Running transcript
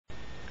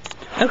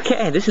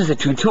Okay, this is a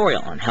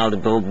tutorial on how to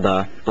build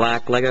the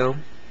black Lego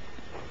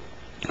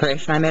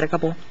creation I made a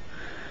couple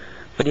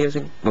videos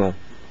ago.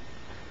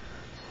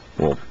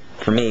 Well,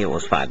 for me it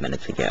was 5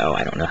 minutes ago.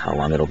 I don't know how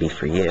long it'll be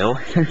for you.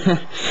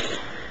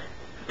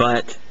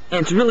 But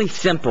it's really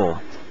simple.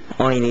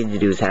 All you need to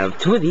do is have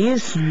two of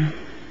these. Can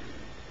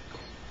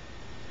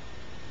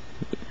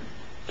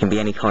be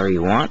any color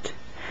you want.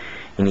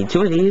 You need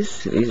two of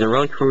these. These are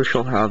really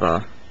crucial how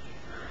the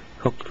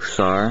hooks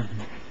are.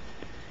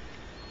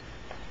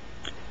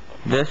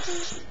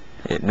 This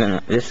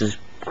is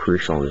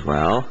crucial as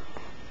well.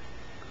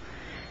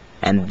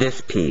 And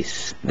this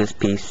piece,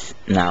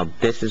 now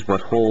this is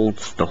what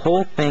holds the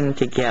whole thing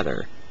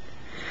together.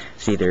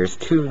 See, there's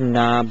two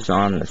knobs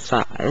on the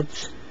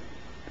sides,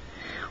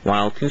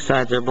 while two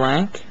sides are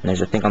blank, and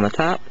there's a thing on the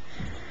top,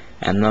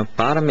 and the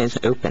bottom is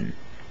open.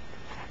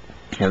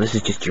 Now this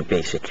is just your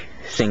basic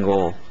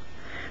single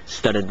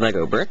studded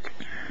Lego brick.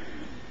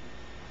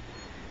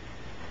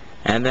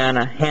 And then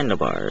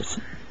handlebars.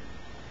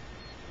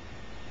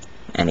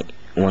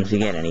 Once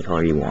again, any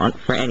color you want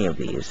for any of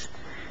these.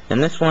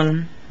 And this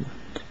one,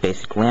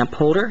 basic lamp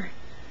holder.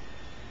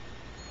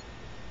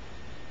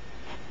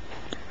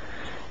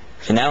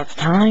 So now it's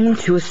time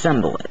to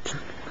assemble it.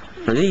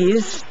 For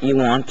these, you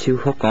want to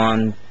hook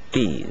on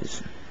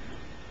these,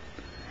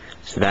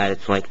 so that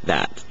it's like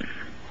that.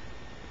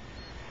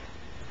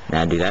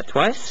 Now do that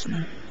twice.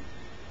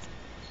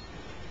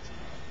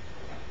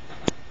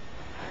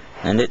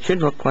 And it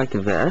should look like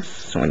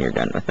this when you're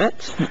done with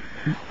it,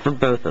 for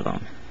both of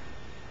them.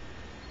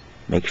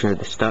 Make sure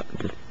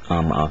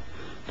the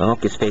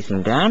hook is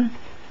facing down.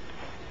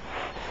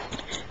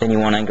 Then you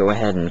want to go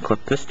ahead and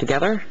clip this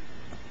together.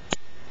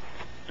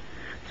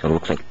 So it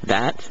looks like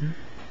that.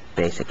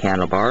 Basic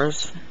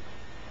handlebars.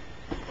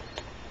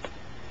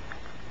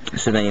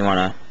 So then you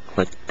want to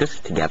clip this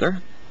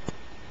together.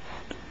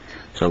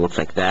 So it looks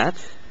like that.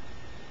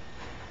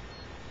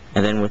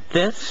 And then with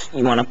this,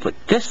 you want to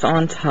put this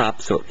on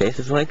top so it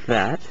faces like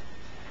that.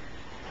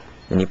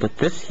 Then you put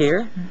this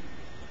here.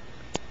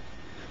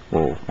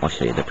 Well, I'll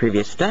show you the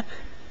previous step.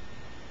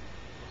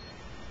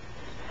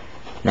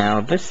 Now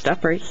this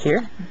step right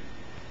here.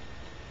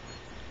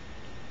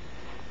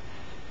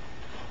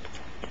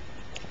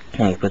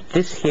 And you put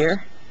this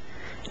here.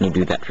 And you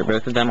do that for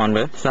both of them on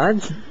both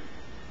sides.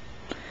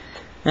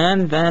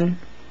 And then,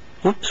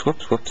 whoops,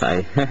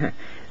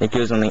 it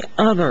goes on the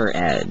other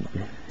end.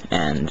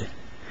 And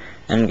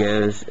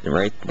goes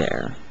right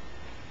there.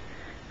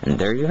 And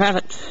there you have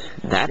it.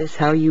 That is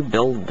how you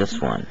build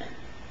this one.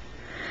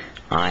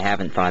 I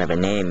haven't thought of a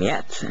name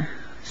yet,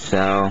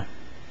 so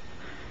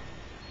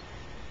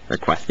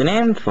request a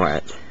name for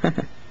it.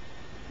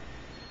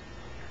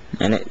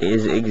 And it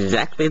is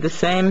exactly the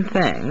same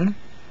thing.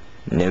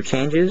 No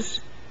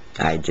changes.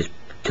 I just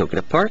took it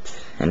apart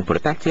and put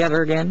it back together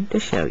again to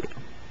show you.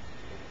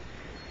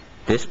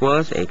 This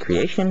was a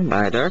creation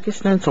by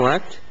Darkest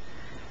Intellect,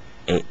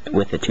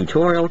 with a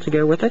tutorial to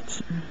go with it.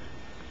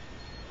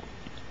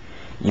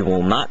 You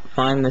will not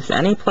find this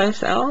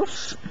anyplace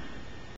else.